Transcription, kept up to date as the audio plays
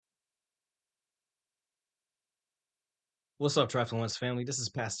What's up, Trifling family? This is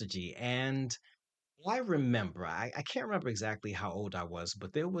Pastor G. And I remember, I can't remember exactly how old I was,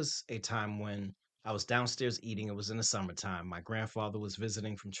 but there was a time when I was downstairs eating. It was in the summertime. My grandfather was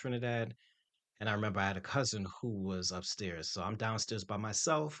visiting from Trinidad. And I remember I had a cousin who was upstairs. So I'm downstairs by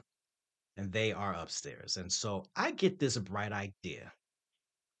myself, and they are upstairs. And so I get this bright idea.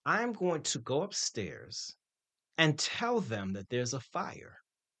 I'm going to go upstairs and tell them that there's a fire.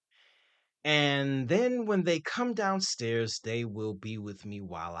 And then when they come downstairs, they will be with me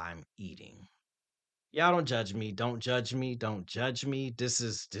while I'm eating. Y'all don't judge me. Don't judge me. Don't judge me. This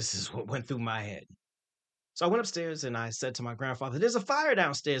is what went through my head. So I went upstairs and I said to my grandfather, "There's a fire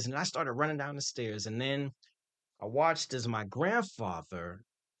downstairs." And I started running down the stairs. And then I watched as my grandfather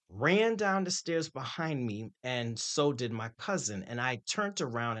ran down the stairs behind me, and so did my cousin. And I turned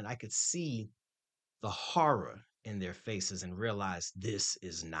around and I could see the horror in their faces and realized this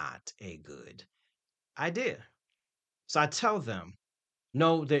is not a good idea. So I tell them,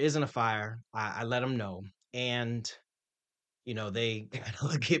 "No, there isn't a fire." I let them know. And they kind of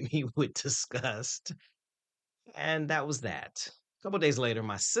look at me with disgust. And that was that. A couple days later,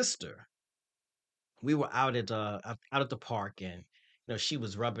 my sister, we were out at the park, and she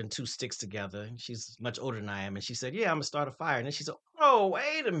was rubbing two sticks together. She's much older than I am, and she said, "Yeah, I'm gonna start a fire." And then she said, "Oh,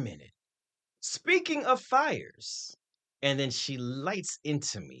 wait a minute. Speaking of fires," and then she lights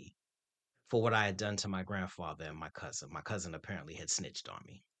into me for what I had done to my grandfather and my cousin. My cousin apparently had snitched on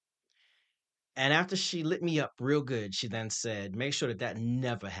me. And after she lit me up real good, she then said, "Make sure that that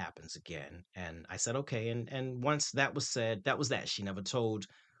never happens again." And I said, "Okay." And once that was said, that was that. She never told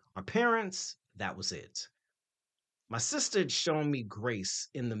our parents. That was it. My sister had shown me grace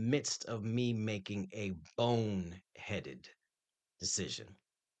in the midst of me making a bone-headed decision.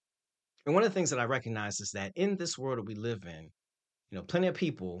 And one of the things that I recognize is that in this world that we live in, plenty of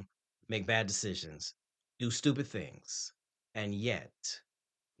people make bad decisions, do stupid things, and yet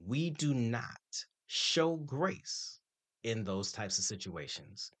we do not show grace in those types of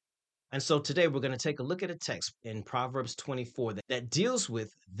situations. And so today we're going to take a look at a text in Proverbs 24 that deals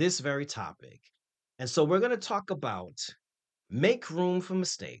with this very topic. And so we're going to talk about make room for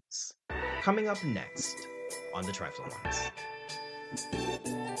mistakes coming up next on the Trifling Ones.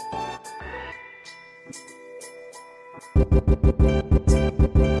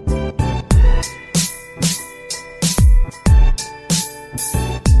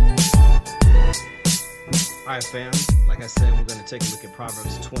 All right, fam. Like I said, we're going to take a look at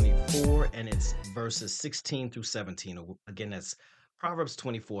Proverbs 24 and it's verses 16 through 17. Again, that's Proverbs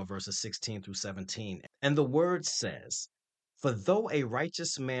 24, verses 16 through 17. And the word says, "For though a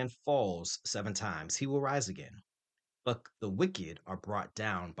righteous man falls 7 times, he will rise again. But the wicked are brought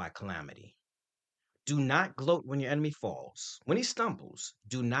down by calamity. Do not gloat when your enemy falls. When he stumbles,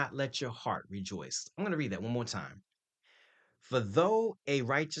 do not let your heart rejoice." I'm going to read that one more time. "For though a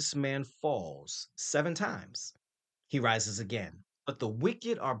righteous man falls 7 times, he rises again. But the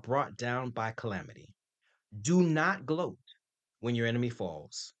wicked are brought down by calamity. Do not gloat when your enemy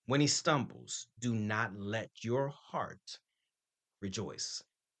falls. When he stumbles, do not let your heart rejoice."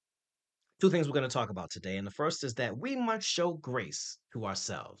 Two things we're going to talk about today. And the first is that we must show grace to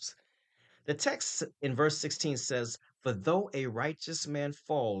ourselves. The text in verse 16 says, "For though a righteous man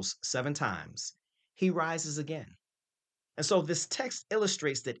falls 7 times, he rises again." And so this text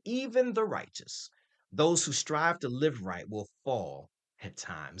illustrates that even the righteous, those who strive to live right, will fall at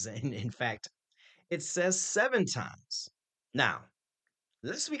times. And in fact, it says 7 times. Now,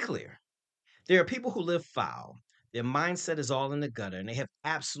 let's be clear. There are people who live foul. Their mindset is all in the gutter, and they have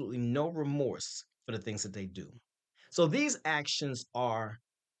absolutely no remorse for the things that they do. So these actions are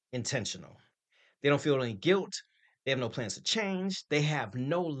intentional. They don't feel any guilt. They have no plans to change. They have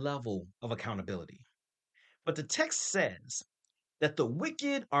no level of accountability. But the text says that the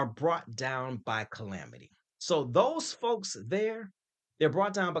wicked are brought down by calamity. So those folks there, they're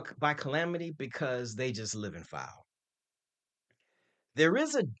brought down by calamity because they just live in foul. There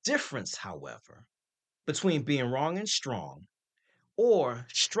is a difference, however, between being wrong and strong or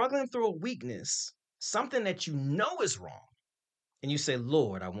struggling through a weakness, something that you know is wrong, and you say,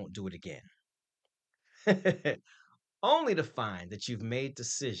 "Lord, I won't do it again." Only to find that you've made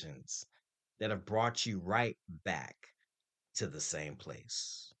decisions that have brought you right back to the same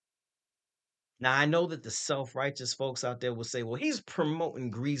place. Now, I know that the self righteous folks out there will say, "Well, he's promoting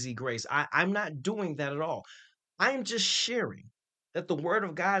greasy grace." I'm not doing that at all. I am just sharing that the word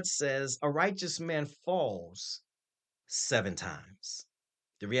of God says a righteous man falls 7 times.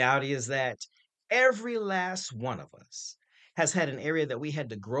 The reality is that every last one of us has had an area that we had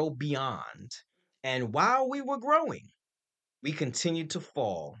to grow beyond. And while we were growing, we continued to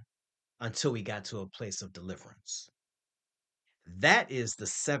fall until we got to a place of deliverance. That is the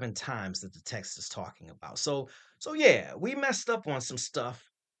 7 times that the text is talking about. So yeah, we messed up on some stuff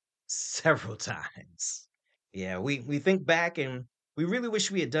several times. Yeah, we think back and we really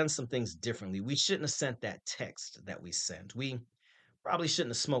wish we had done some things differently. We shouldn't have sent that text that we sent. We probably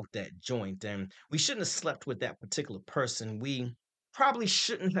shouldn't have smoked that joint, and we shouldn't have slept with that particular person. We probably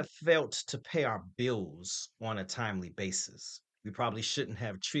shouldn't have failed to pay our bills on a timely basis. We probably shouldn't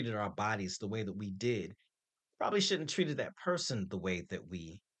have treated our bodies the way that we did. Probably shouldn't have treated that person the way that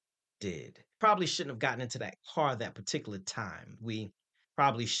we did. Probably shouldn't have gotten into that car that particular time. We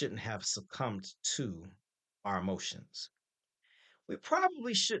probably shouldn't have succumbed to our emotions. We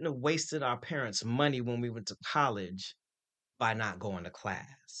probably shouldn't have wasted our parents' money when we went to college by not going to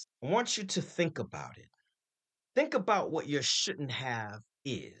class. I want you to think about it. Think about what your shouldn't have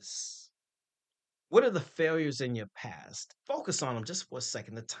is. What are the failures in your past? Focus on them just for a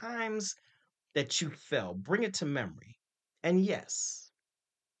second. The times that you fell, bring it to memory. And yes,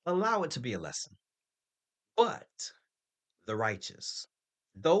 allow it to be a lesson. But the righteous,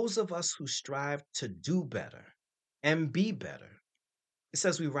 those of us who strive to do better and be better, it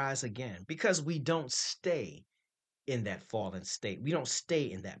says we rise again because we don't stay in that fallen state. We don't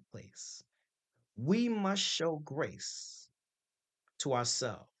stay in that place. We must show grace to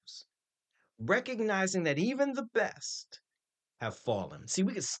ourselves, recognizing that even the best have fallen. See,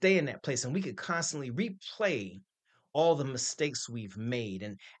 we could stay in that place and we could constantly replay all the mistakes we've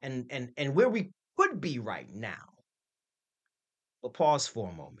made and where we could be right now. But pause for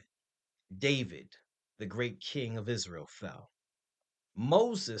a moment. David, the great king of Israel, fell.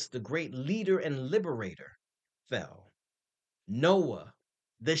 Moses, the great leader and liberator, fell. Noah,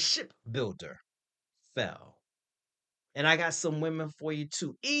 the shipbuilder, fell. And I got some women for you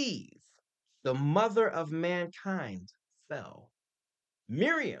too. Eve, the mother of mankind, fell.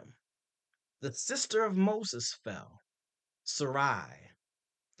 Miriam, the sister of Moses, fell. Sarai,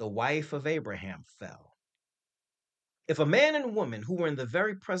 the wife of Abraham, fell. If a man and woman who were in the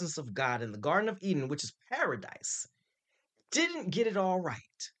very presence of God in the Garden of Eden, which is paradise, didn't get it all right,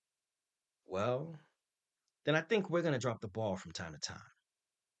 well, then I think we're going to drop the ball from time to time.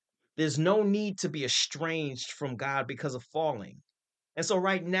 There's no need to be estranged from God because of falling. And so,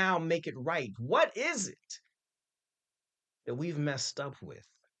 right now, make it right. What is it that we've messed up with?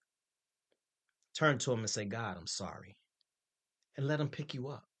 Turn to Him and say, God, I'm sorry. And let Him pick you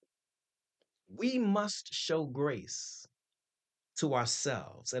up. We must show grace to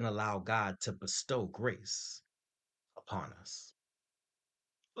ourselves and allow God to bestow grace upon us.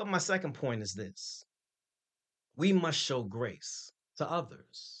 But my second point is this: we must show grace to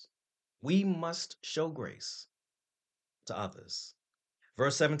others. We must show grace to others.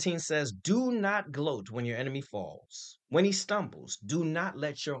 Verse 17 says, do not gloat when your enemy falls. When he stumbles, do not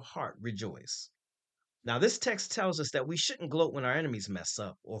let your heart rejoice. Now, this text tells us that we shouldn't gloat when our enemies mess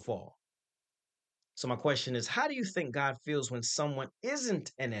up or fall. So, my question is, how do you think God feels when someone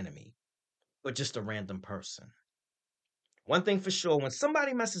isn't an enemy, but just a random person? One thing for sure, when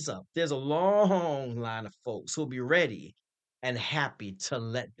somebody messes up, there's a long line of folks who'll be ready and happy to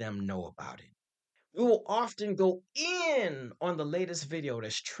let them know about it. We will often go in on the latest video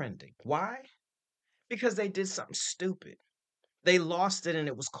that's trending. Why? Because they did something stupid. They lost it and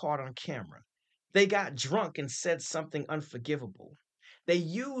it was caught on camera. They got drunk and said something unforgivable. They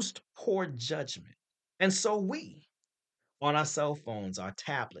used poor judgment. And so we, on our cell phones, our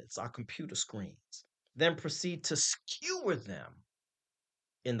tablets, our computer screens, then proceed to skewer them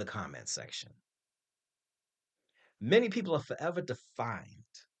in the comment section. Many people are forever defined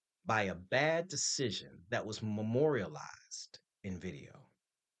by a bad decision that was memorialized in video.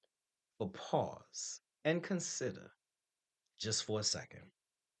 But pause and consider just for a second.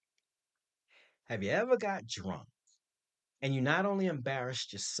 Have you ever got drunk and you not only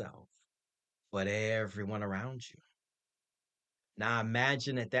embarrassed yourself, but everyone around you? Now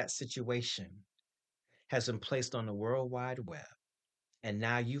imagine that that situation has been placed on the World Wide Web, and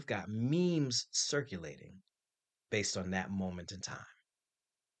now you've got memes circulating based on that moment in time.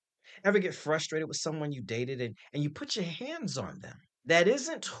 Ever get frustrated with someone you dated and you put your hands on them? That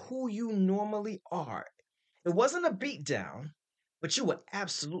isn't who you normally are. It wasn't a beatdown, but you were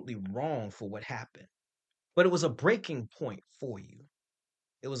absolutely wrong for what happened. But it was a breaking point for you.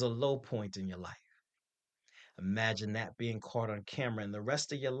 It was a low point in your life. Imagine that being caught on camera and the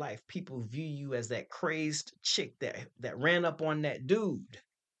rest of your life, people view you as that crazed chick that ran up on that dude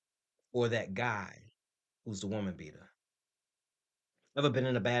or that guy who's the woman beater. Ever been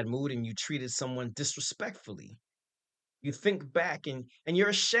in a bad mood and you treated someone disrespectfully? You think back and you're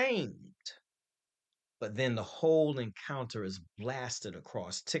ashamed. But then the whole encounter is blasted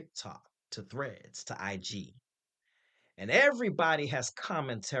across TikTok to Threads to IG. And everybody has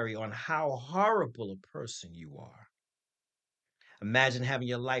commentary on how horrible a person you are. Imagine having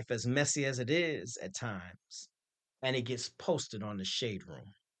your life as messy as it is at times, and it gets posted on the shade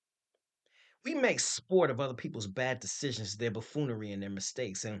room. We make sport of other people's bad decisions, their buffoonery, and their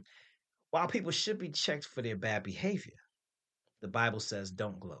mistakes. And while people should be checked for their bad behavior, the Bible says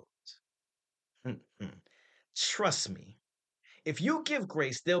don't gloat. Trust me, if you give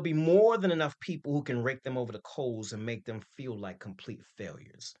grace, there'll be more than enough people who can rake them over the coals and make them feel like complete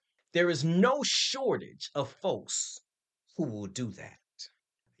failures. There is no shortage of folks who will do that.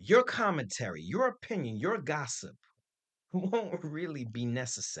 Your commentary, your opinion, your gossip won't really be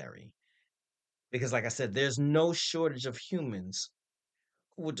necessary. Because, like I said, there's no shortage of humans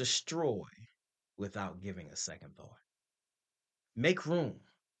who will destroy without giving a second thought. Make room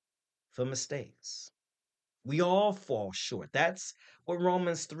for mistakes. We all fall short. That's what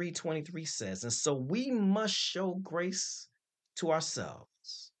Romans 3:23 says. And so we must show grace to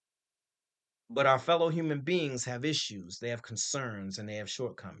ourselves. But our fellow human beings have issues, they have concerns, and they have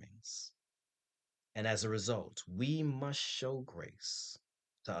shortcomings. And as a result, we must show grace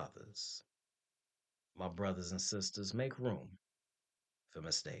to others. My brothers and sisters, make room for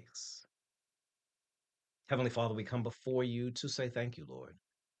mistakes. Heavenly Father, we come before you to say thank you, Lord,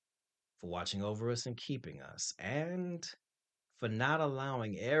 for watching over us and keeping us, and for not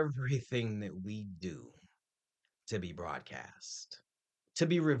allowing everything that we do to be broadcast, to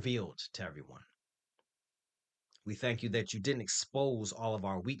be revealed to everyone. We thank you that you didn't expose all of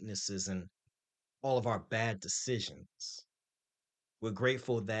our weaknesses and all of our bad decisions. We're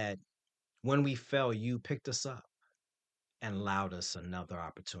grateful that when we fell, you picked us up and allowed us another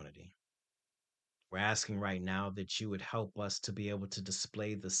opportunity. We're asking right now that you would help us to be able to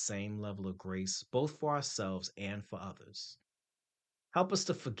display the same level of grace, both for ourselves and for others. Help us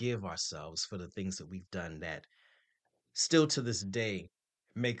to forgive ourselves for the things that we've done that still to this day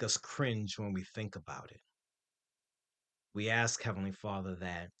make us cringe when we think about it. We ask, Heavenly Father,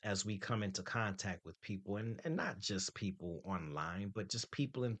 that as we come into contact with people, and not just people online, but just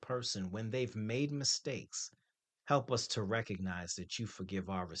people in person, when they've made mistakes, help us to recognize that you forgive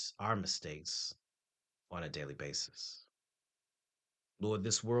our mistakes on a daily basis. Lord,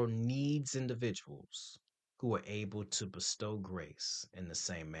 this world needs individuals who are able to bestow grace in the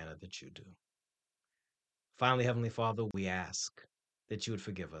same manner that you do. Finally, Heavenly Father, we ask that you would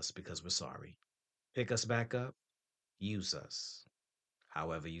forgive us because we're sorry. Pick us back up, use us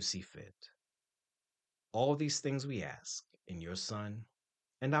however you see fit. All these things we ask in your Son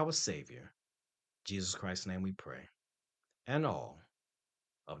and our Savior, Jesus Christ's name we pray. And all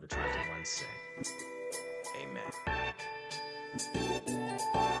of the 21 say, Amen.